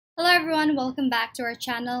Hello everyone, welcome back to our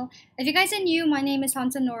channel. If you guys are new, my name is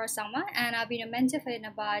Hansa and I'll be your mentor for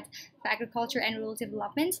NABARD for Agriculture and Rural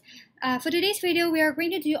Development. For today's video, we are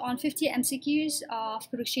going to do on 50 MCQs of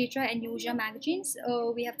Kurukshetra and Yojana magazines.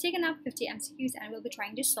 So we have taken up 50 MCQs and we'll be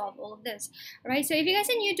trying to solve all of this. Alright, so if you guys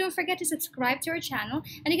are new, don't forget to subscribe to our channel,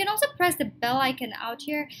 and you can also press the bell icon out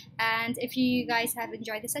here. And if you guys have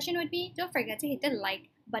enjoyed the session with me, don't forget to hit the like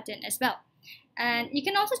button as well. And you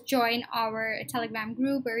can also join our Telegram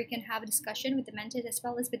group where you can have a discussion with the mentors as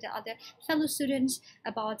well as with the other fellow students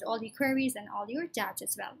about all your queries and all your doubts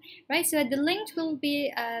as well. Right, so the link will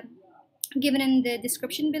be given in the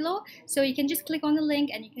description below, so you can just click on the link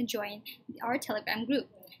and you can join our Telegram group.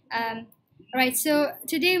 Alright, so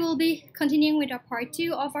today we'll be continuing with our part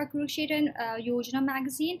 2 of our Kurukshetra and Yojana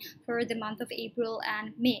magazine for the month of April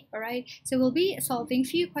and May. Alright, so we'll be solving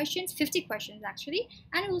few questions, 50 questions actually,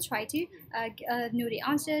 and we'll try to know the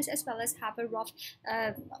answers as well as have a rough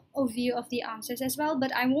overview of the answers as well.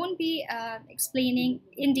 But I won't be explaining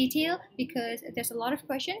in detail because there's a lot of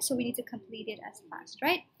questions, so we need to complete it as fast,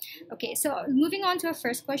 right? Okay, so moving on to our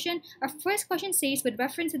first question. Our first question says, with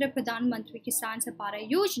reference to the Pradhan Mantri Kisan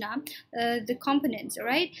Sabhara Yojana, the components,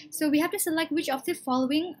 alright? So we have to select which of the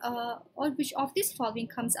following or which of these following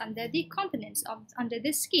comes under the components of under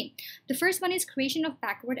this scheme. The first one is creation of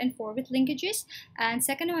backward and forward linkages, and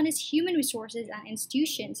second one is human resources and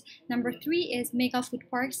institutions. Number 3 is mega food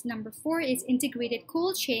parks. Number 4 is integrated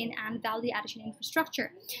cold chain and value addition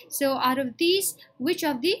infrastructure. So out of these, which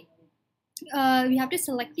of the we have to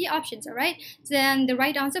select the options, alright? Then the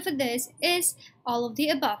right answer for this is all of the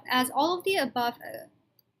above, as all of the above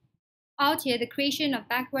out here, the creation of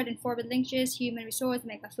backward and forward linkages, human resource,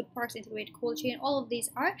 mega food parks, integrated cold chain, all of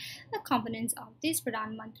these are the components of this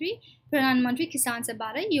Pradhan Mantri Kisan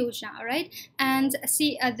Sabhara Yojana, alright? And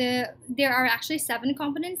see, there are actually 7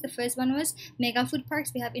 components. The first one was mega food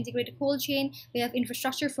parks, we have integrated cold chain, we have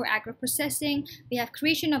infrastructure for agro-processing, we have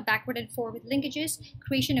creation of backward and forward linkages,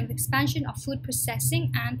 creation of expansion of food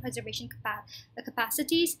processing and preservation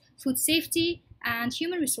capacities, food safety, and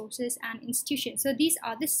human resources and institutions. So these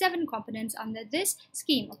are the 7 components under this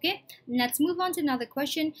scheme. Okay, let's move on to another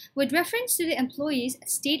question. With reference to the employees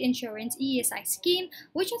state insurance ESI scheme,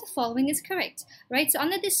 which of the following is correct? Right, so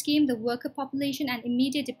under this scheme, the worker population and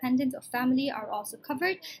immediate dependents of family are also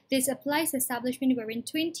covered. This applies to establishment wherein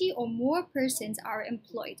 20 or more persons are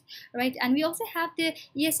employed. Right, and we also have the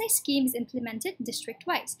ESI scheme is implemented district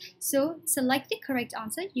wise. So select the correct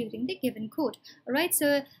answer using the given code. Alright,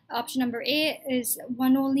 so option number A is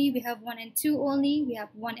 1 only, we have 1 and 2 only, we have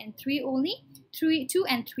 1 and 3 only, 2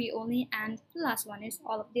 and 3 only, and the last one is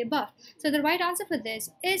all of the above. So the right answer for this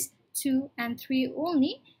is 2 and 3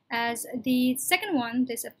 only, as the second one,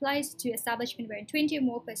 this applies to establishment where 20 or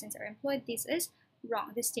more persons are employed. This is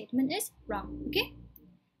wrong. This statement is wrong. Okay.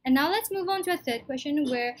 And now let's move on to a third question,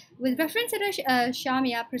 where with reference to the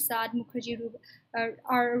Shamya Prasad Mukherjee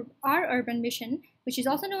our urban mission, which is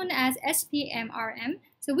also known as SPMRM,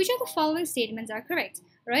 so which of the following statements are correct?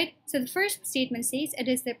 Right? So the first statement says it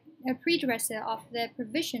is the predecessor of the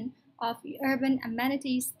provision of urban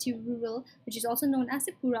amenities to rural, which is also known as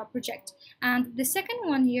the Pura project. And the second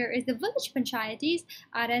one here is the village panchayatis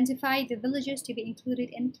identify the villages to be included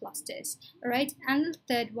in clusters. Alright, and the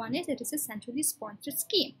third one is it is a centrally sponsored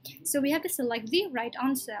scheme. So we have to select the right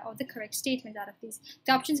answer of the correct statement out of these.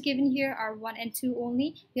 The options given here are 1 and 2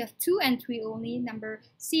 only, we have 2 and 3 only, number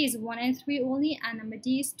C is 1 and 3 only, and number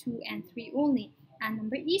D is 2 and 3 only, and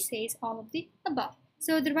number E says all of the above.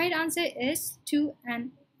 So the right answer is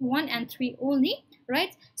 1 and 3 only,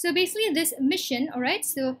 right? So basically this mission, all right,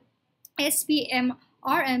 so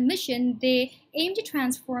SPMRM mission, they aim to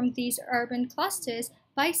transform these urban clusters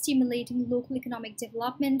by stimulating local economic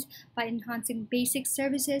development, by enhancing basic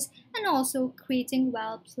services, and also creating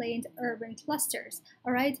well-planned urban clusters.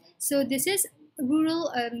 All right, so this is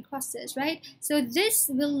rural urban clusters, right? So this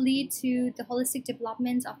will lead to the holistic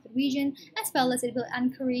development of the region, as well as it will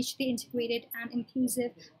encourage the integrated and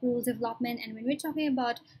inclusive rural development. And when we're talking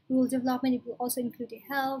about rural development, it will also include the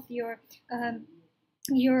health, the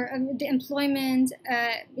employment,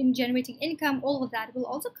 in generating income. All of that will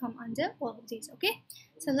also come under all of these. Okay,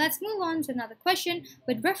 so let's move on to another question.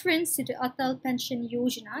 With reference to the Atal Pension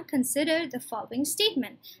Yojana, consider the following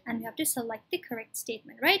statement, and we have to select the correct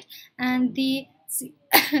statement, right? And the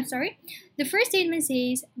the first statement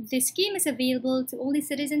says the scheme is available to only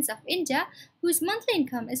citizens of India whose monthly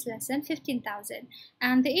income is less than 15,000,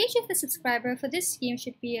 and the age of the subscriber for this scheme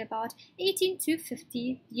should be about 18 to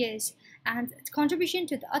 50 years, and contribution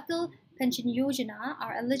to the Atal Pension Yojana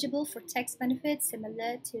are eligible for tax benefits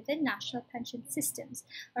similar to the national pension systems.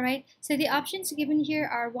 All right, so the options given here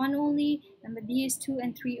are 1 only, number B is 2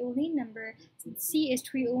 and 3 only, number C is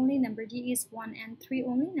 3 only, number D is 1 and 3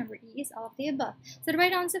 only, number E is all of the above. So the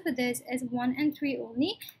right answer for this is 1 and 3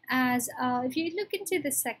 only, as if you look into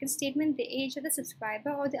the second statement, the age of the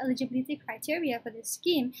subscriber or the eligibility criteria for this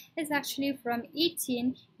scheme is actually from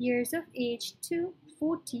 18 years of age to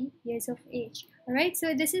 40 years of age. Alright,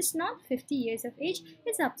 so this is not 50 years of age,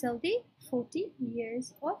 it's up till the 40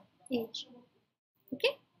 years of age.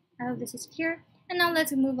 Okay, I hope this is clear. And now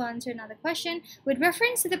let's move on to another question. With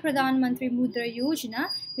reference to the Pradhan Mantri Mudra Yojana,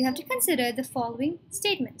 we have to consider the following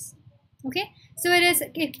statements. Okay, so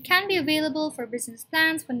it can be available for business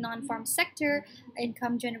plans for non-farm sector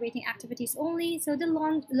income generating activities only. So the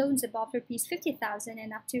loans above rupees 50,000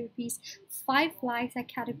 and up to rupees 5 lakhs are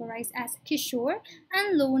categorized as Kishore,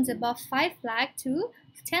 and loans above 5 lakh to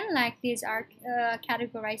 10 lakh, these are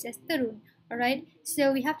categorized as Tarun. Alright,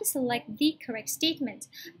 so we have to select the correct statement.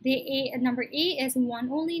 Number A is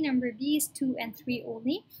 1 only, number B is 2 and 3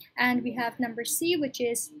 only, and we have number C, which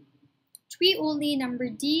is 3 only, number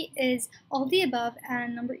D is all of the above,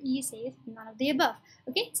 and number E says none of the above.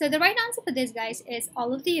 Okay, so the right answer for this, guys, is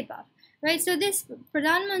all of the above. Right, so this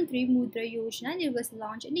Pradhan Mantri Mudra Yojana, it was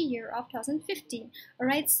launched in the year of 2015.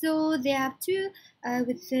 Alright, so they have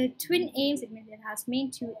with the twin aims, it means it has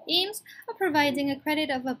main two aims of providing a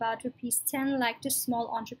credit of about rupees 10 lakh to small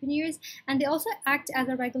entrepreneurs, and they also act as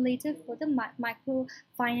a regulator for the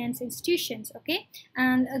microfinance institutions. Okay,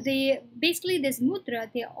 and they basically, this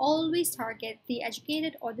mudra, they always target the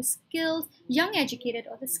educated or the skilled, young educated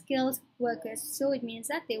or the skilled workers. So it means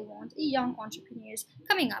that they want young entrepreneurs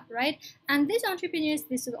coming up, right? And these entrepreneurs,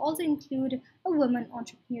 this will also include a woman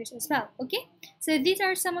entrepreneurs as well. Okay, so these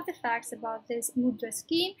are some of the facts about this mudra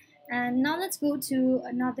scheme. And now let's go to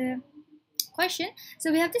another question.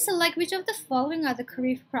 So we have to select which of the following are the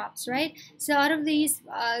kharif crops, right? So out of these,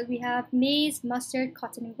 we have maize, mustard,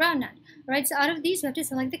 cotton, and groundnut. Right, so out of these, we have to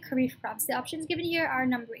select the kharif crops. The options given here are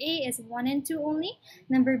number A is 1 and 2 only,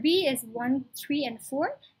 number B is 1, 3, and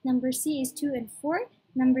 4, number C is 2 and 4,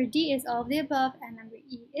 number D is all of the above, and number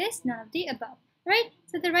E is none of the above. Right,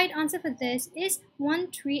 so the right answer for this is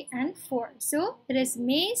 1, 3, and 4. So it is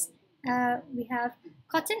maize, we have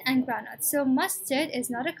cotton, and groundnut. So mustard is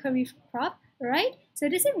not a kharif crop, right? So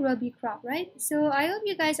it is a rabi crop, right? So I hope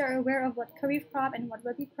you guys are aware of what kharif crop and what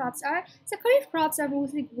rabi crops are. So kharif crops are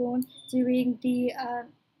mostly grown during the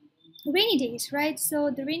rainy days, right?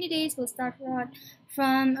 So the rainy days will start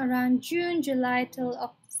from around June, July till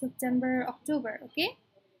September, October. Okay,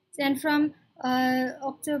 and from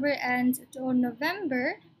October and to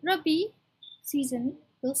November, rabi season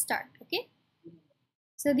will start. Okay,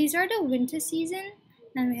 so these are the winter season,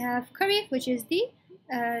 and we have kharif, which is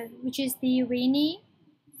the rainy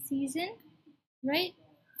season, right?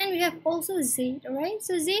 And we have also zaid, right?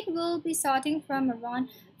 So zaid will be starting from around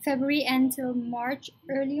February until March,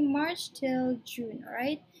 early March till June,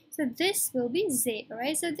 right? So this will be zaid,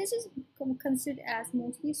 right? So this is considered as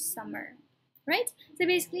mostly summer, right? So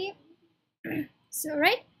basically,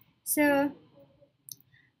 so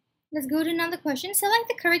let's go to another question. Select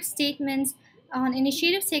the correct statements on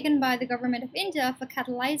initiatives taken by the government of India for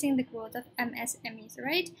catalyzing the growth of MSMEs,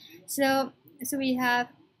 right? So we have,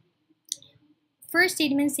 first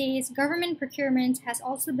statement says government procurement has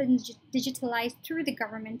also been digitalized through the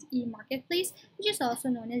government e-marketplace, which is also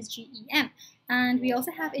known as GEM. And we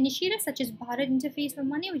also have initiatives such as Bharat Interface for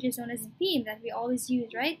Money, which is known as BEAM, that we always use,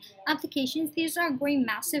 right? Applications, these are going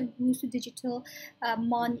massive boost to digital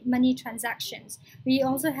money transactions. We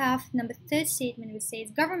also have number third statement, which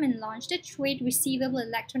says government launched a trade receivable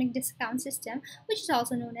electronic discount system, which is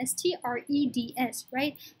also known as TREDS,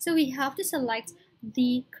 right? So we have to select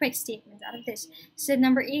the correct statement out of this. So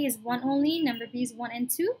number A is 1 only, number B is 1 and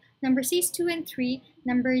 2, number C is 2 and 3,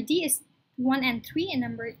 number D is 1 and 3, and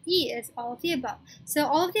number E is all of the above. So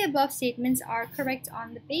all of the above statements are correct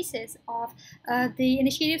on the basis of the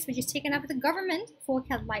initiatives which is taken up with the government for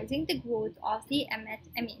catalyzing the growth of the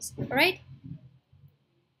MSMEs. All right.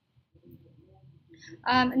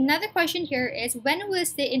 Another question here is, when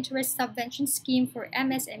was the interest subvention scheme for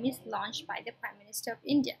MSMEs launched by the Prime Minister of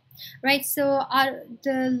India? Right, so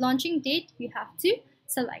the launching date you have to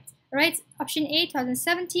select. Right, option A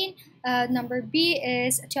 2017, number B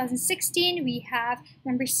is 2016, we have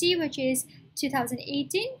number C, which is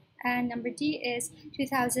 2018, and number D is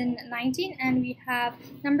 2019, and we have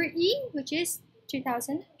number E, which is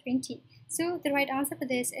 2020. So the right answer for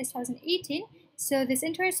this is 2018. So this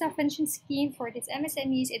interest subvention scheme for this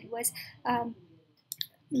MSMEs, it was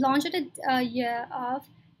launched at the year of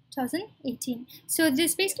 2018. So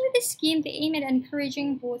this basically the scheme, they aim at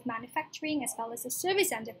encouraging both manufacturing as well as the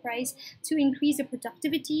service enterprise to increase the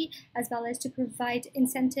productivity as well as to provide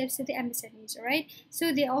incentives to the MSMEs, all right?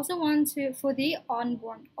 So they also want to for the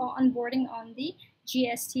onboarding on the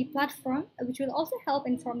GST platform, which will also help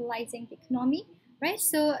in formalizing the economy, right?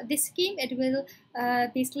 So this scheme, it will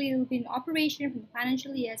basically it will be in operation from the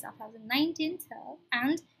financial years of 2019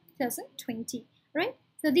 and 2020, right?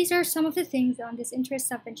 So these are some of the things on this interest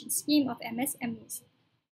subvention scheme of MSMEs.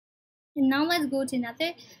 And now let's go to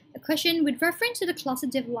another question. With reference to the cluster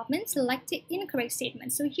development, select the incorrect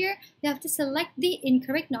statement. So here you have to select the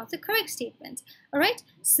incorrect, not the correct statement. All right.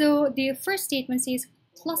 So the first statement says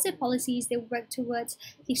cluster policies, they work towards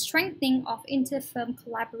the strengthening of inter-firm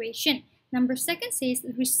collaboration. Number second says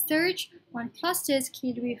research on clusters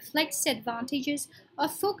clearly reflects the advantages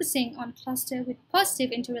of focusing on cluster with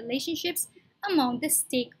positive interrelationships among the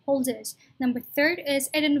stakeholders. Number third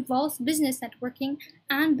is it involves business networking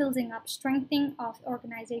and building up strengthening of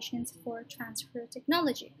organizations for transfer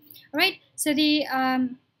technology. All right, so the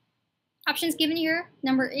options given here,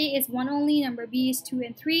 number A is 1 only, number B is 2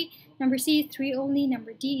 and 3, number C is 3 only,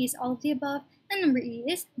 number D is all of the above, and number E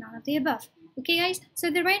is none of the above. Okay guys,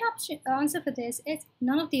 so the right answer for this is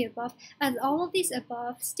none of the above, as all of these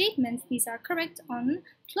above statements, these are correct on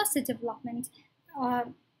cluster development.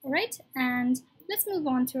 Right, and let's move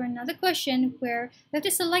on to another question where we have to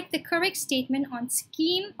select the correct statement on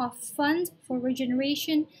scheme of fund for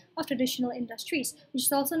regeneration of traditional industries, which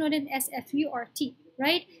is also known as FURT,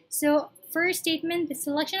 right? So first statement, the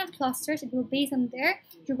selection of clusters, it will be based on their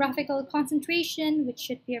geographical concentration, which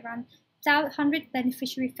should be around 100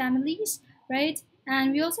 beneficiary families, right?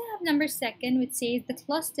 And we also have number second, which says the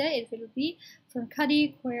cluster, it will be from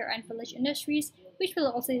Khadi, coir, and village industries, which will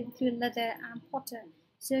also include leather and potter.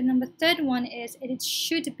 So number third one is it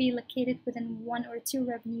should be located within 1 or 2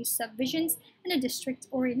 revenue subdivisions in a district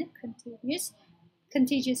or in a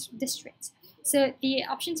contiguous district. So the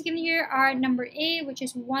options given here are number A, which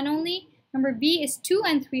is 1 only, number B is 2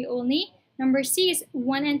 and 3 only, number C is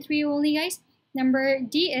 1 and 3 only, guys, number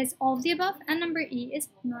D is all of the above, and number E is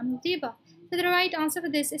none of the above. So the right answer for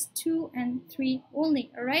this is 2 and 3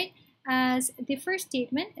 only, alright, as the first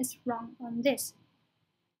statement is wrong on this.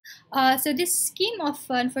 So this scheme of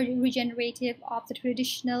fund for regenerative of the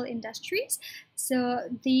traditional industries, so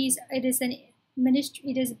it is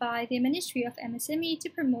by the Ministry of MSME to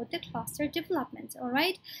promote the cluster development. All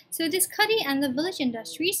right, so this Khadi and the Village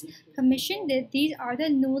Industries Commission, these are the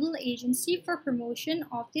nodal agency for promotion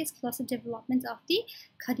of this cluster development of the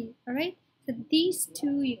Khadi. All right, so these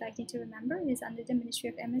two you guys need to remember, it is under the Ministry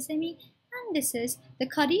of MSME, and this is the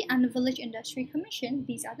Khadi and the Village Industry Commission.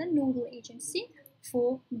 These are the nodal agency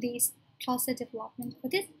for this cluster development for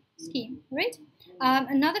this scheme, right?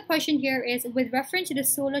 Another question here is with reference to the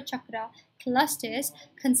solar chakra clusters,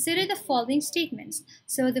 consider the following statements.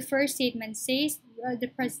 So the first statement says the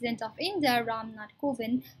President of India, Ram Nath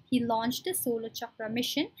Kovind, he launched the solar chakra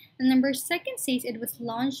mission, and number second says it was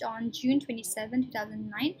launched on June 27,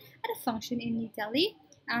 2009 at a function in New Delhi.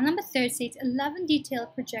 And number third says 11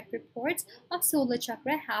 detailed project reports of solar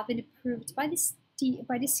chakra have been approved by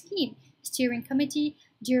the scheme steering committee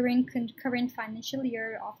during current financial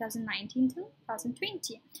year of 2019 to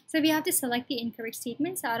 2020. So we have to select the incorrect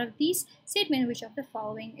statements out of these statements. Which of the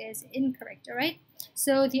following is incorrect? All right.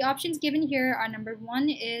 So the options given here are number 1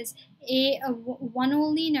 is A, 1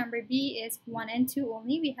 only, number B is 1 and 2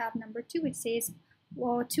 only. We have number 2, which says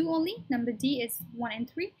 2 only, number D is 1 and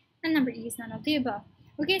 3, and number E is none of the above.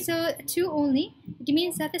 Okay, so 2 only, it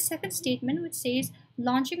means that the second statement, which says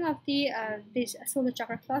launching of the this solar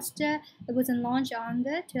chakra cluster, it was launched on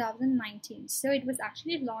the 2019, so it was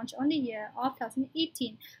actually launched on the year of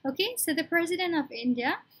 2018. Okay, so the President of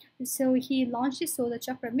India, so he launched the solar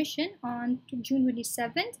chakra mission on June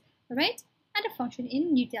 27th, right, at a function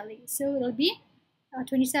in New Delhi. So it'll be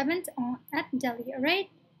 27th at Delhi, right,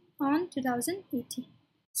 on 2018.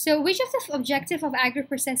 So which of the objective of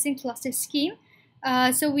agro-processing cluster scheme?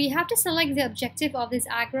 So we have to select the objective of this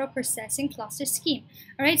agro-processing cluster scheme.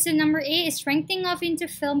 Alright, so number A is strengthening of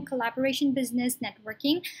inter-firm collaboration, business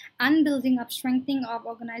networking, and building up strengthening of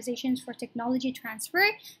organizations for technology transfer.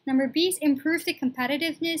 Number B is improve the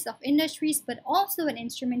competitiveness of industries, but also an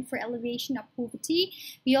instrument for elevation of poverty.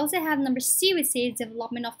 We also have number C, which says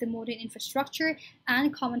development of the modern infrastructure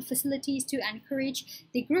and common facilities to encourage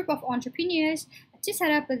the group of entrepreneurs to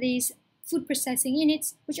set up these food processing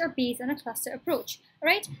units which are based on a cluster approach.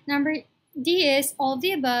 Alright, number D is all of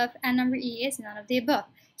the above, and number E is none of the above.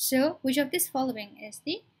 So which of this following is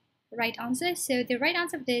the right answer? So the right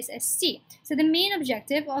answer of this is C. So the main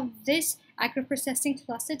objective of this agro-processing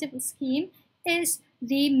cluster scheme is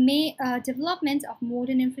the development of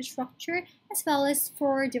modern infrastructure, as well as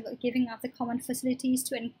for giving out the common facilities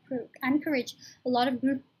to encourage a lot of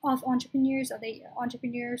group of entrepreneurs or the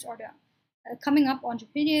coming up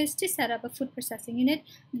entrepreneurs to set up a food processing unit,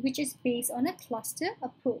 which is based on a cluster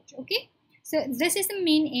approach. Okay, so this is the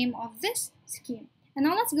main aim of this scheme. And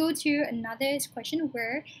now let's go to another question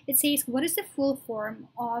where it says, what is the full form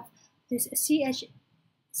of this CDS?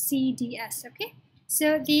 Okay,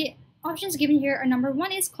 so the options given here are: number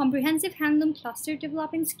 1 is Comprehensive Handloom Cluster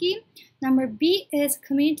Development Scheme. Number B is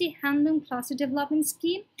Community Handloom Cluster Development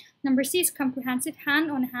Scheme. Number C is Comprehensive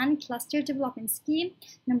Hand-on-Hand Cluster Development Scheme.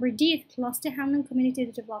 Number D is Cluster Handloom Community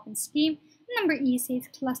Development Scheme. And number E says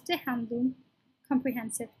Cluster Handloom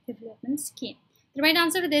Comprehensive Development Scheme. The right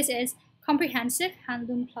answer for this is Comprehensive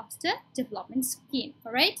Handloom Cluster Development Scheme.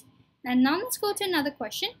 Alright, and now let's go to another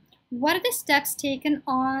question. What are the steps taken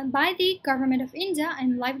on by the Government of India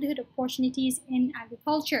in livelihood opportunities in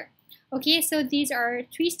agriculture? Okay, so these are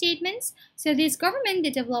 3 statements. So this government,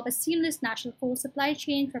 they develop a seamless national coal supply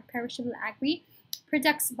chain for perishable agri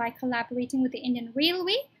products by collaborating with the Indian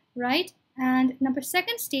Railway, right? And number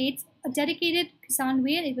 2 states a dedicated Kisan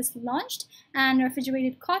Rail, it was launched, and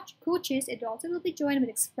refrigerated coaches, it also will be joined with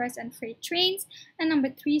express and freight trains. And number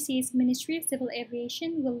 3 says Ministry of Civil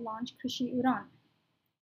Aviation will launch Krishi Udan.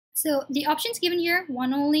 So the options given here,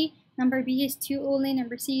 1 only, number B is 2 only,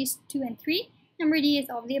 number C is 2 and 3, number D is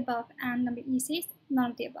all of the above, and number E says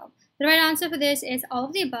none of the above. The right answer for this is all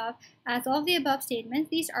of the above. As all of the above statements,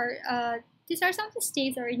 these are some of the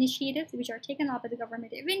states or initiatives which are taken up by the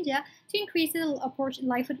Government of India to increase the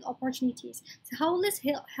livelihood opportunities. So how will this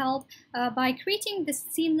help? By creating this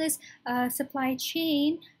seamless supply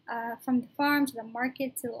chain from the farm to the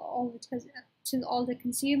market to all the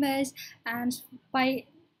consumers, and by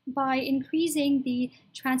increasing the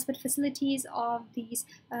transport facilities of these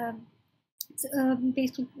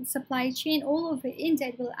basic supply chain all over India,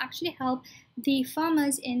 it will actually help the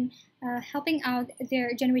farmers in helping out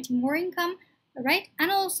their generating more income, right,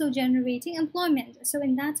 and also generating employment. So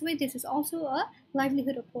in that way, this is also a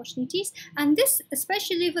livelihood opportunities, and this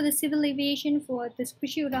especially for the civil aviation, for this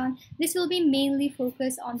Krishi Udan, this will be mainly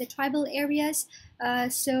focused on the tribal areas.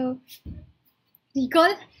 So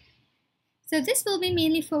this will be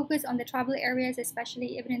mainly focused on the tribal areas,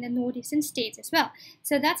 especially even in the northeastern states as well.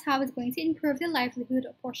 So that's how it's going to improve the livelihood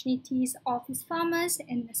opportunities of these farmers,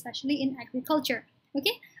 and especially in agriculture.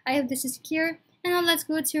 Okay, I hope this is clear. And now let's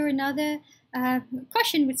go to another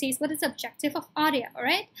question which says, what is the objective of ARIA?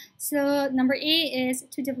 Alright, so number A is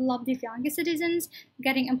to develop Divyanga citizens,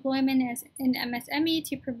 getting employment as in MSME,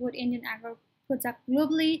 to promote Indian agro product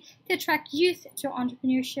globally, to attract youth to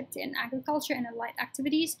entrepreneurship in agriculture and allied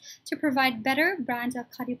activities, to provide better brands of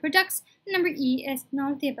Khadi products. And number E is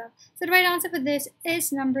none of the above. So the right answer for this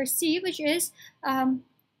is number C, which is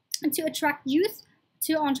to attract youth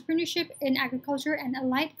to entrepreneurship in agriculture and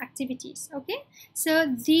allied activities. Okay, so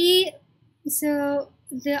the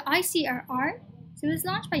ICRR, so it was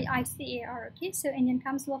launched by ICAR, okay, so Indian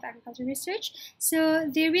Council of Agricultural Research. So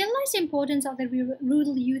they realized the importance of the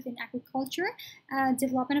rural youth in agriculture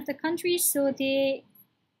development of the country. So they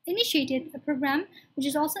initiated a program which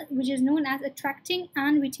is known as Attracting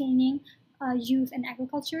and Retaining Youth in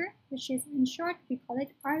Agriculture, which is, in short, we call it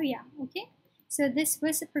ARIA. Okay, so this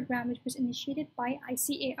was a program which was initiated by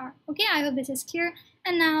ICAR. Okay, I hope this is clear.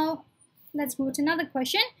 And now let's go to another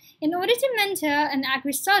question. In order to mentor and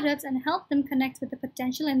agri startups and help them connect with the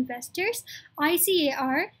potential investors,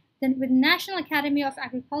 ICAR, then with National Academy of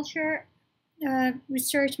Agriculture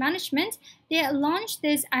Research Management, they launched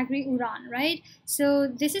this Agri Udan, right? So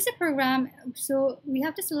this is a program. So we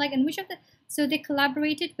have to select in which of the. So they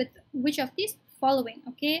collaborated with which of these following.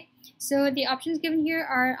 Okay, so the options given here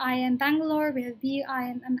are IIM Bangalore, we have B,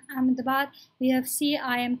 IIM Ahmedabad, we have C,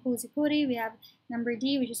 IIM Kozhikode, we have number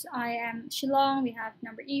D, which is IIM Shillong, we have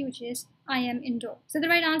number E, which is IIM Indore. So the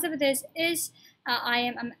right answer for this is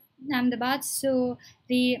IIM Ahmedabad. So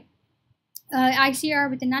the ICR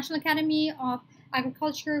with the National Academy of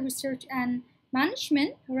Agriculture Research and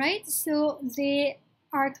Management, right? So they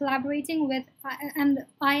are collaborating with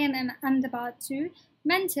IIM Ahmedabad to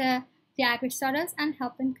mentor the agri startups and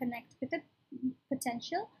help them connect with the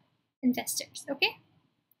potential investors. Okay.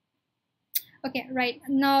 Okay, right.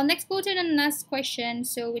 Now let's go to the next question.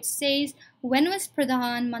 So it says, when was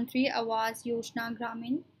Pradhan Mantri Awas Yojana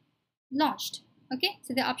Gramin launched? Okay,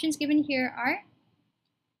 so the options given here are: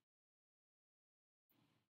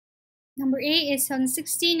 number A is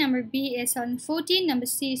 2016, number B is 2014, number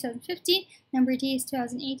C is 2015, number D is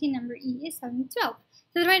 2018, number E is 2012.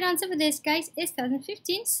 So the right answer for this, guys, is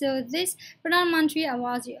 2015. So this Pradhan Mantri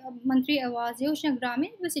Awas Yojana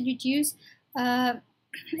Gramin was introduced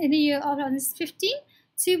in the year of 2015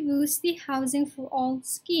 to boost the Housing for All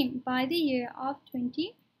scheme by the year of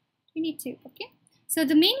 2022. Okay, so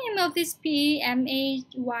the main aim of this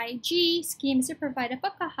PMAYG scheme is to provide a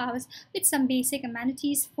Pakka house with some basic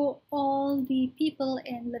amenities for all the people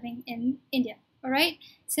living in India. Alright,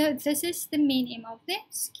 so this is the main aim of the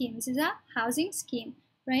scheme. This is a housing scheme,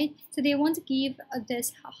 right? So they want to give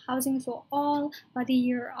this housing for all by the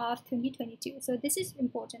year of 2022. So this is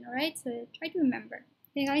important, alright? So try to remember.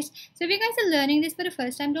 Okay, guys. So if you guys are learning this for the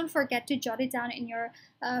first time, don't forget to jot it down in your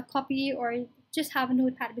copy, or just have a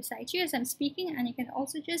notepad beside you as I'm speaking, and you can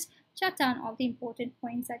also just jot down all the important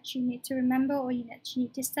points that you need to remember or you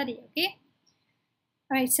need to study, okay?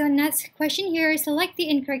 Alright, so next question here is select the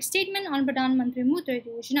incorrect statement on Pradhan Mantri Mudra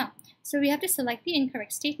Yojana. So we have to select the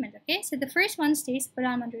incorrect statement, okay? So the first one states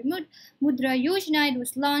Pradhan Mantri Mudra Yojana, it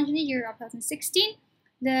was launched in the year of 2016.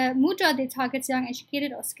 The mudra, they targets young,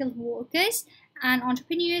 educated or skilled workers and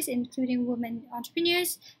entrepreneurs, including women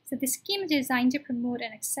entrepreneurs. So the scheme is designed to promote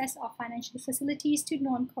an access of financial facilities to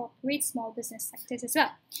non-corporate small business sectors as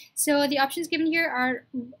well. So the options given here are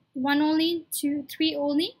 1 only, 2, 3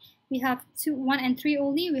 only. We have 2, 1 and 3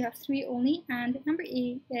 only. We have 3 only, and number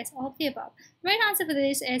A is all of the above. The right answer for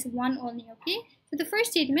this is 1 only. Okay, so the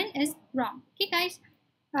first statement is wrong. Okay, guys.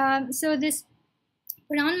 So this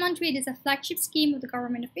Pradhan Mantri is a flagship scheme of the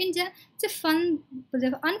government of India to fund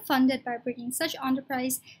the unfunded by bringing such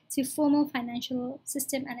enterprise to formal financial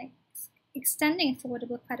system and extending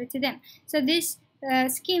affordable credit to them. So this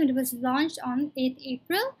scheme was launched on 8th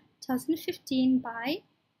April 2015 by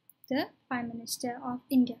the Prime Minister of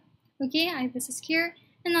India. Okay, this is clear.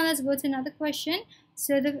 And now let's go to another question.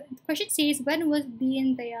 So the question says, when was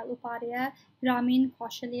Deen Dayal Upadhyaya Gramin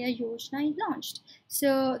Kaushalya Yojana launched?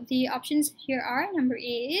 So the options here are, number A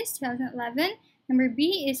is 2011, number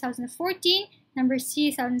B is 2014, number C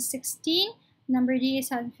is 2016, number D is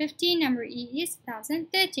 2015, number E is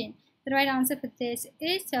 2013. The right answer for this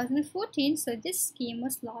is 2014. So this scheme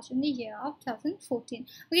was launched in the year of 2014.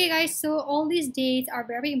 Okay, guys, so all these dates are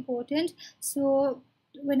very important. So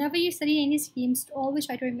whenever you study any schemes, always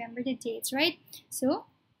try to remember the dates, right? So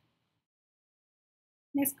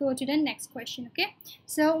let's go to the next question. Okay,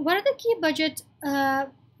 so what are the key budget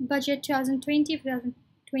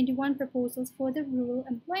 2020-2021 proposals for the rural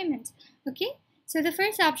employment? Okay, so the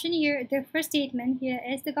first option here, the first statement here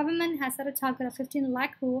is the government has set a target of 15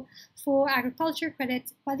 lakh crore for agriculture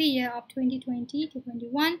credit by the year of 2020 to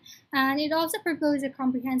 21, and it also proposed a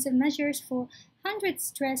comprehensive measures for 100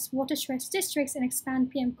 water stress districts and expand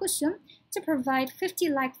PM Kusum to provide 50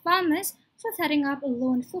 lakh farmers for setting up a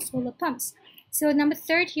loan for solar pumps. So number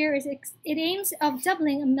third here is it aims of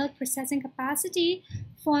doubling a milk processing capacity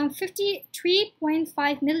from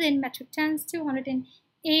 53.5 million metric tons to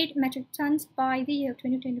 108 metric tons by the year of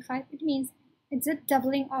 2025. It means it's a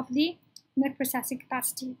doubling of the milk processing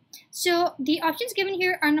capacity. So the options given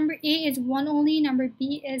here are, number A is 1 only, number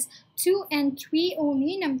B is 2 and 3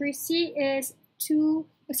 only, number C is 1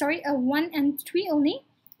 and 3 only,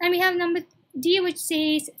 and we have number D, which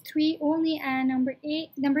says 3 only, and number E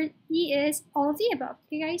is all of the above.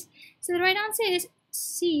 Okay, guys, so the right answer is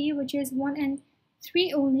C, which is 1 and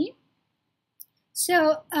 3 only.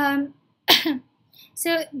 So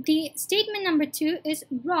so the statement number 2 is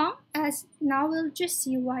wrong, as now we'll just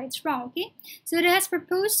see why it's wrong. Okay, so it has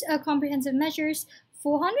proposed comprehensive measures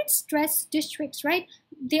for 100 stress districts, right?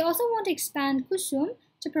 They also want to expand Kusum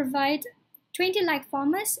to provide 20 lakh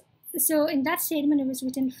farmers. So in that statement, it was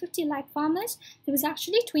written 50 lakh farmers. There was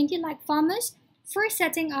actually 20 lakh farmers for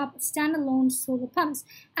setting up standalone solar pumps.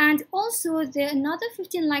 And also, another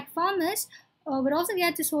 15 lakh farmers would also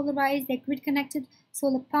get to solarize their grid-connected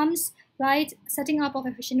solar pumps, right? Setting up of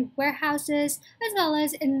efficient warehouses, as well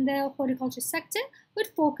as in the horticulture sector, would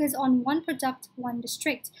focus on one product, one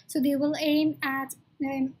district. So they will aim at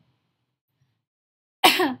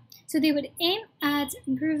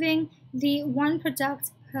improving the one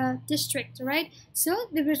product district, right? So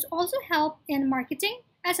there was also help in marketing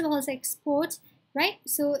as well as export, right?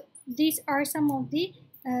 So these are some of the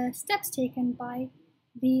steps taken by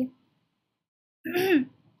the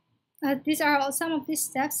these are some of the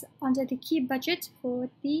steps under the key budget for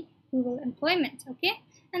the rural employment. Okay,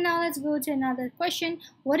 and now let's go to another question.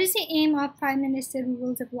 What is the aim of Prime Minister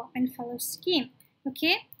Rural Development Fellow Scheme?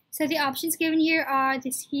 Okay, so the options given here are: the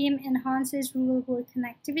scheme enhances rural world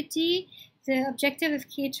connectivity, the objective of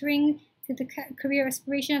catering to the career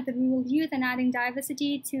aspiration of the rural youth and adding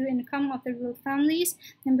diversity to income of the rural families.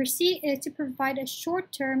 Number C is to provide a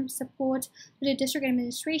short-term support to the district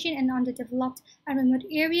administration in underdeveloped and remote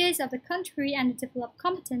areas of the country and to develop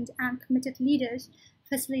competent and committed leaders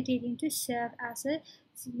facilitating to serve as a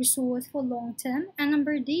resource for long term, and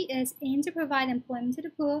number D is aim to provide employment to the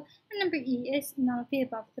poor, and number E is none of the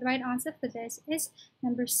above. The right answer for this is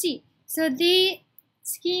number C. So the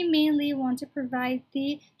scheme mainly want to provide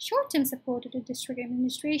the short-term support to the district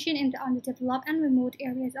administration in the underdeveloped and remote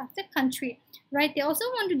areas of the country, right? They also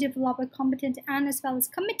want to develop a competent and as well as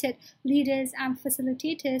committed leaders and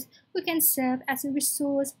facilitators who can serve as a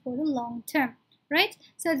resource for the long term, right?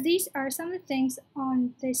 So these are some of the things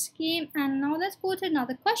on this scheme. And now let's go to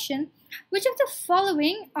another question. Which of the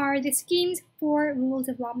following are the schemes for rural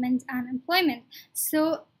development and employment?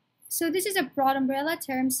 So this is a broad umbrella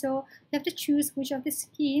term, so you have to choose which of the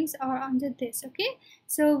schemes are under this, okay?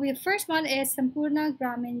 So the first one is Sampurna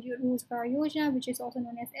Gramin Rozgar Yojana, which is also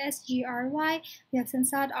known as SGRY. We have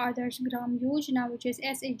Sansad Adarsh Gram Yojana, which is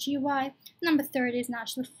SAGY. Number third is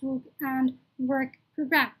National Food and Work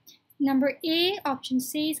Program. Number A, option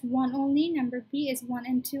C is 1 only. Number B is 1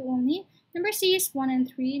 and 2 only. Number C is 1 and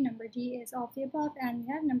 3. Number D is all of the above. And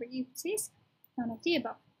we have number E, which is none of the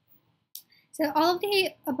above. So all of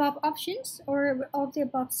the above options or all of the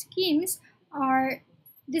above schemes are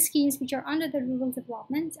the schemes which are under the rural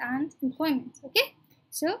development and employment. Okay,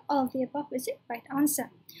 so all of the above is the right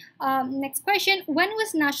answer. Next question: when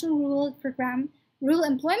was National Rural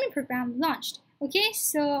Employment Program launched? Okay,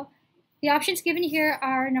 so the options given here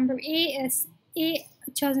are number A is A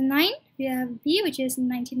 2009. We have B, which is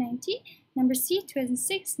 1990. Number C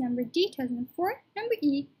 2006. Number D 2004. Number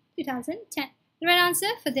E 2010. The right answer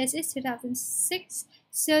for this is 2006.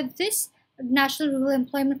 So this National Rural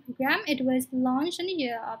Employment Program, it was launched in the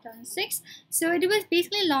year of 2006. So it was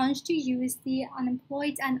basically launched to use the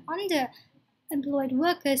unemployed and underemployed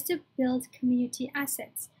workers to build community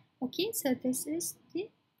assets. Okay, so this is the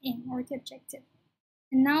aim or the objective.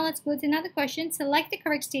 And now let's go to another question. Select the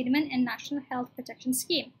correct statement in National Health Protection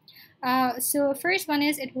Scheme. So first one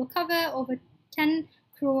is it will cover over 10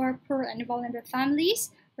 crore per and vulnerable families.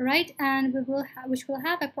 Right, and which will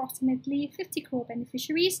have approximately 50 crore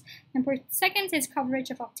beneficiaries. Number second is coverage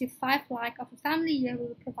of up to 5 lakh of a family year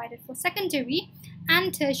will be provided for secondary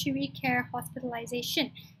and tertiary care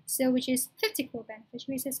hospitalization, so which is 50 crore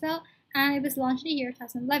beneficiaries as well, and it was launched in the year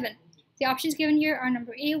 2011. The options given here are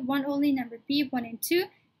number A 1 only, number B 1 and 2,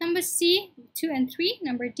 number C 2 and 3,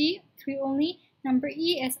 number D 3 only, number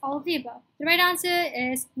E is all of the above. The right answer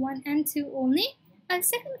is 1 and 2 only. And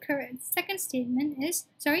second statement is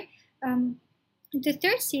the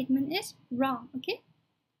third statement is wrong. Okay.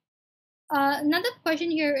 Another question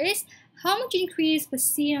here is how much increase was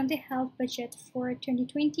seen on the health budget for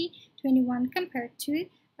 2020-21 compared to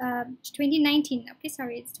 2019? Okay,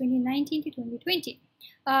 sorry, it's 2019 to 2020.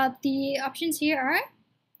 The options here are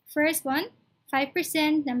first one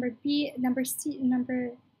 5%. Number B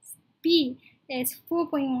is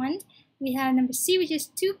 4.1. We have number C, which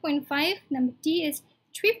is 2.5, number D is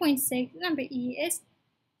 3.6, number E is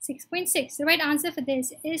 6.6. The right answer for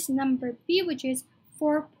this is number B, which is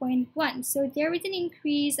 4.1. So there is an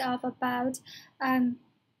increase of about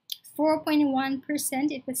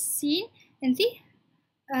 4.1%. It was seen in the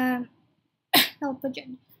health budget.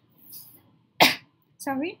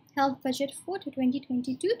 Health budget for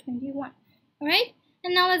 2022-21. All right,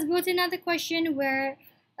 and now let's go to another question where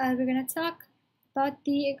we're gonna talk about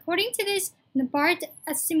according to this NABARD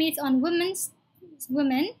estimates on women,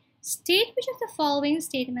 state which of the following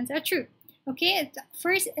statements are true. Okay, the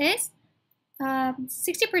first is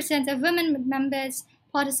 60% of women members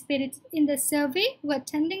participated in the survey were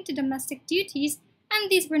attending to domestic duties and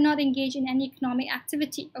these were not engaged in any economic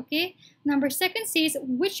activity. Okay, number second says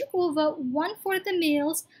which over 1/4 of the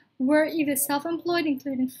males were either self-employed,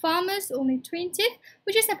 including farmers, only 20,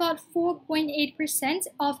 which is about 4.8%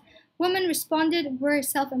 of women responded were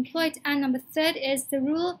self-employed, and number third is the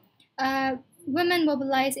rural women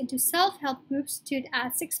mobilized into self-help groups stood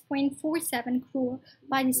at 6.47 crore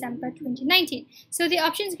by December 2019. So the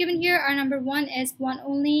options given here are number 1 is 1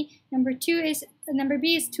 only, number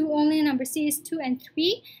B is 2 only, number C is 2 and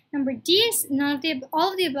 3, number D is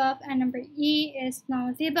all of the above, and number E is none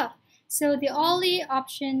of the above. So all the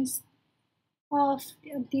options of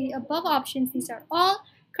the above options, these are all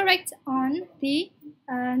correct on the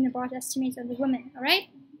NABARD estimates of the women. All right.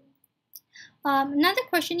 Another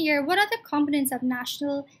question here: what are the components of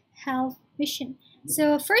National Health Mission?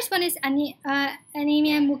 So first one is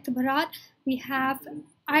anemia Mukt Bharat. We have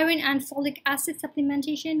iron and folic acid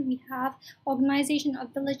supplementation. We have organization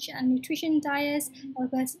of village and nutrition diets,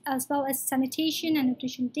 as well as sanitation and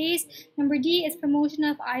nutrition days. Number D is promotion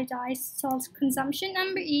of iodized salt consumption.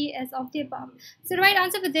 Number E is all of the above. So the right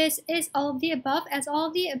answer for this is all of the above, as all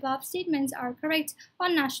of the above statements are correct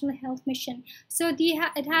on National Health Mission. So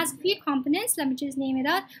it has 3 components. Let me just name it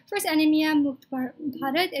out. First, Anemia Mukt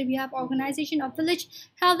Bharat, and we have organization of village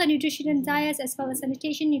health and nutrition and diets, as well as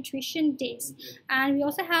sanitation nutrition days. And we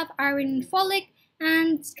also have iron and folic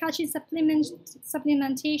and calcium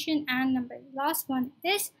supplementation, and last one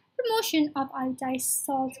is promotion of iodized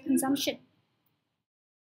salt consumption.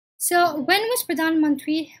 So when was Pradhan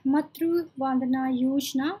Mantri Matru Vandana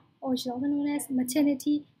Yojana, or also known as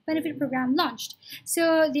Maternity Benefit Program, launched?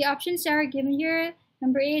 So the options are given here.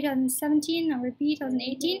 Number A, 2017, number B,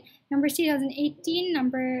 2018, number C, 2018,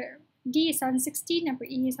 number D is 2016, number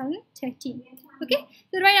E is 2013. Okay,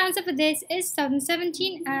 the right answer for this is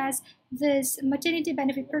 2017, as this maternity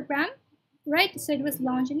benefit program, right? So it was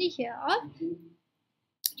launched in the year of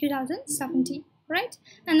 2017, right?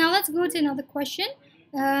 And now let's go to another question.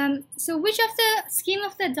 So which of the scheme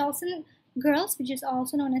of the adults and girls, which is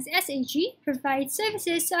also known as SAG, provides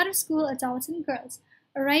services to out-of-school adults and girls?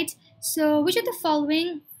 All right. So which of the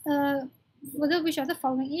following which of the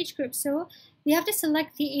following age groups? So we have to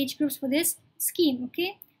select the age groups for this scheme.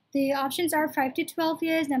 Okay. The options are 5 to 12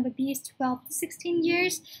 years. Number B is 12 to 16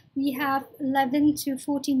 years. We have 11 to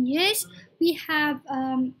 14 years. We have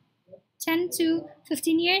 10 to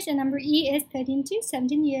 15 years, and number E is 13 to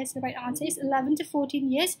 17 years. The right answer is 11 to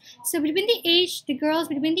 14 years. So the girls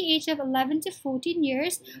between the age of 11 to 14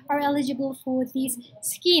 years are eligible for this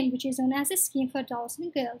scheme, which is known as a scheme for adults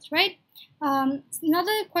and girls, right?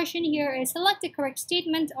 Another question here is select the correct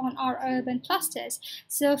statement on our urban clusters.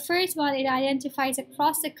 So first one, it identifies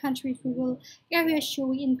across the country rural areas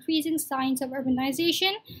showing increasing signs of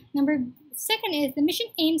urbanization. Second is the mission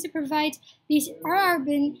aims to provide these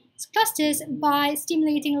urban clusters by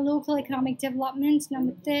stimulating local economic development.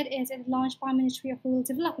 Number third is it launched by Ministry of Rural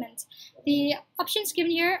Development. The options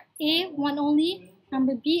given here: A, 1 only,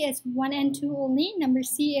 number B is 1 and 2 only, number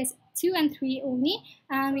C is 2 and 3 only,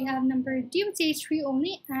 and we have number D, which is 3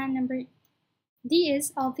 only, and number D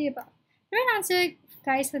is all of the above. The right answer,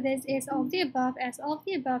 guys, for this is all of the above, as all of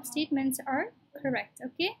the above statements are correct.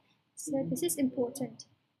 Okay, so this is important.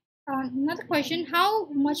 Another question: how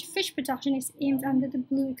much fish production is aimed under the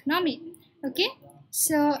blue economy? Okay,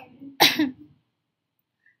 so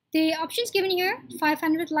the options given here: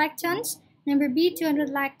 500 lakh tons, number B 200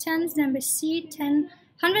 lakh tons, number C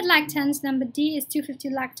 100 lakh tons, number D is 250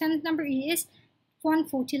 lakh tons, number E is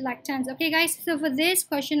 140 lakh tons. Okay, guys, so for this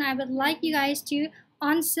question, I would like you guys to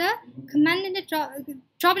answer, comment in the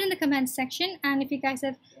drop it in the comment section, and if you guys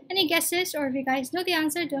have any guesses or if you guys know the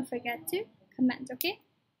answer, don't forget to comment. Okay.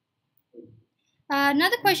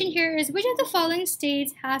 Another question here is: which of the following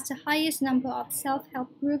states has the highest number of self-help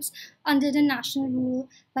groups under the National Rural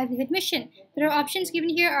Livelihood Mission? There are options given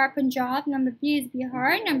here are Punjab, number B is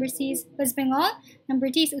Bihar, number C is West Bengal, number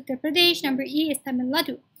D is Uttar Pradesh, number E is Tamil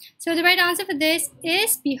Nadu. So the right answer for this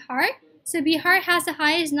is Bihar. So Bihar has the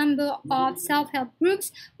highest number of self-help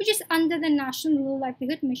groups, which is under the National Rural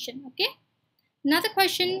Livelihood Mission. Okay. Another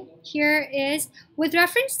question here is: with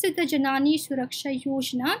reference to the Janani Suraksha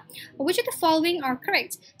Yojana, which of the following are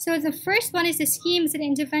correct? So the first one is the scheme is an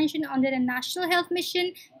intervention under the National Health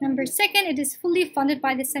Mission. Number second, it is fully funded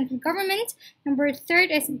by the central government. Number third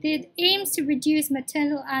is it aims to reduce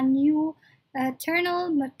maternal and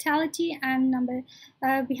neonatal mortality. And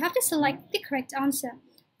we have to select the correct answer.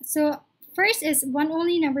 So first is 1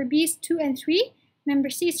 only, number B is 2 and 3.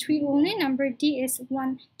 Number C is 3 only, number D is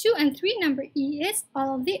 1, 2, and 3, number E is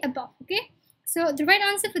all of the above. Okay, so the right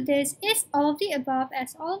answer for this is all of the above,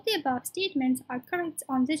 as all of the above statements are correct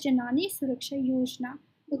on this Janani Suraksha Yojana.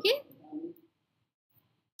 Okay.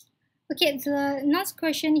 Okay, the next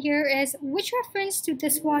question here is: which reference to the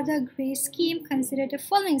SEBI Grade scheme consider the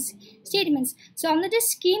following statements? So under this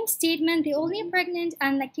scheme statement, the only pregnant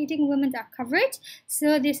and lactating women are covered.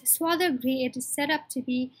 So this SEBI Grade is set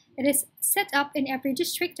up in every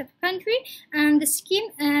district of the country, and the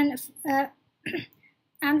scheme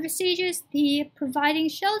envisages the providing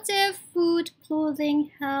shelter, food,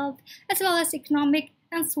 clothing, health, as well as economic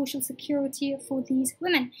and social security for these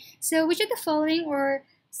women. So which of the following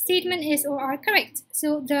statement is or are correct?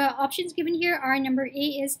 So the options given here are: number A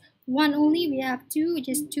is 1 only, we have 2, which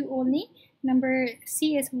is 2 only, number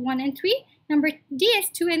C is 1 and 3, number D is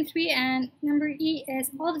 2 and 3, and number E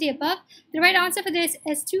is all of the above. The right answer for this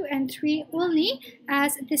is 2 and 3 only,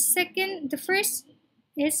 as the first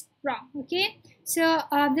is wrong. Okay, So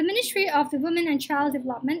the Ministry of the Women and Child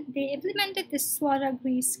Development, they implemented this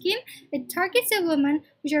Swaragri scheme. It targets the women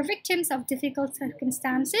which are victims of difficult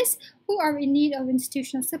circumstances who are in need of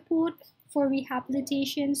institutional support for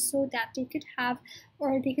rehabilitation so that they could have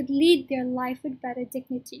or they could lead their life with better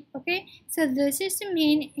dignity. Okay, so this is the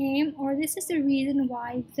main aim, or this is the reason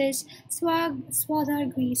why this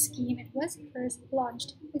Swaragri scheme it was first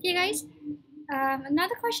launched. Okay guys,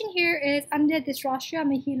 another question here is, under this Rashtriya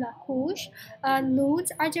Mahila Kosh,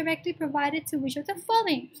 loans are directly provided to which of the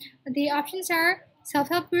following? The options are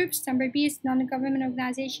self-help groups, number B is non-government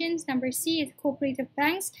organizations, number C is cooperative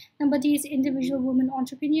banks, number D is individual woman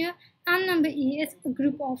entrepreneur, and number E is a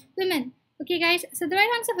group of women. Okay guys, so the right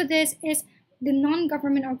answer for this is the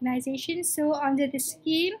non-government organizations. So under this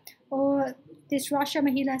scheme, or this Rashtriya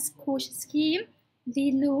Mahila Kosh scheme,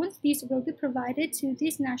 the loans, these will be provided to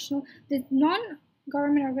these the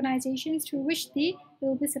non-government organizations through which they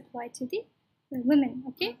will be supplied to the women.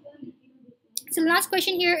 Okay, so the last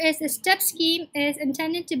question here is, the STEP scheme is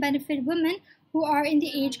intended to benefit women who are in the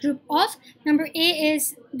age group of, number A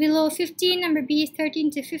is below 15, number B is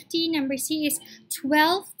 13 to 15, number C is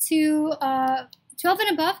 12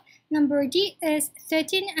 and above, number D is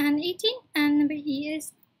 13 and 18, and number E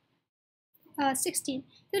is 16.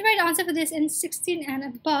 The right answer for this is 16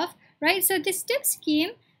 and above, right? So this STEP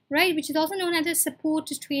scheme, right, which is also known as a support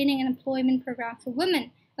to training and employment program for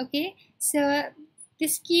women. Okay, so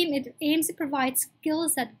this scheme, it aims to provide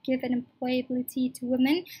skills that give an employability to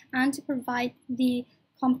women and to provide the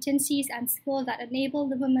competencies and skills that enable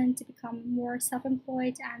the women to become more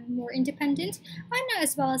self-employed and more independent, and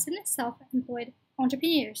as well as in self-employed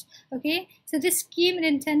entrepreneurs. Okay, so this scheme is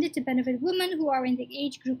intended to benefit women who are in the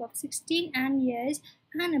age group of 16 years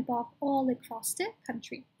and above all across the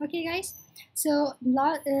country. Okay guys, so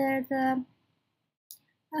the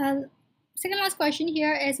second last question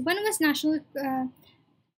here is, when was national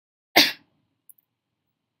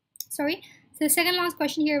sorry, so the second last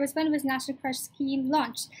question here was, when was National Crush Scheme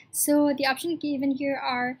launched? So the options given here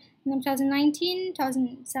are 2019,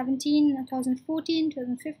 2017, 2014,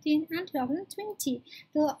 2015, and 2020.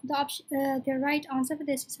 The right answer for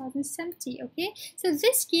this is 2070. Okay, so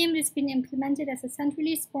this scheme has been implemented as a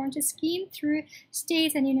centrally sponsored scheme through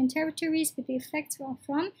states and union territories with the effects from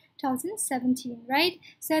 2017, right?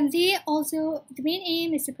 So the main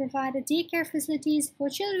aim is to provide a daycare facilities for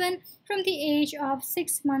children from the age of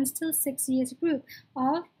 6 months till 6 years group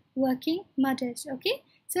of working mothers. Okay,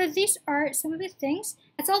 so these are some of the things.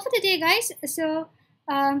 That's all for today guys. So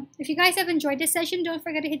if you guys have enjoyed this session, don't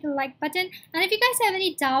forget to hit the like button, and if you guys have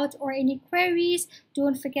any doubt or any queries,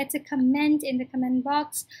 don't forget to comment in the comment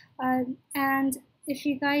box, and if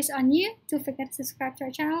you guys are new, don't forget to subscribe to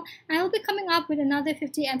our channel. I will be coming up with another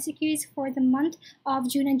 50 MCQs for the month of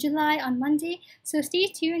June and July on Monday. So stay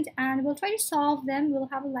tuned and we'll try to solve them. We'll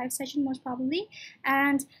have a live session most probably.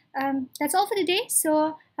 And that's all for today.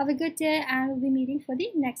 So have a good day and we'll be meeting for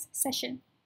the next session.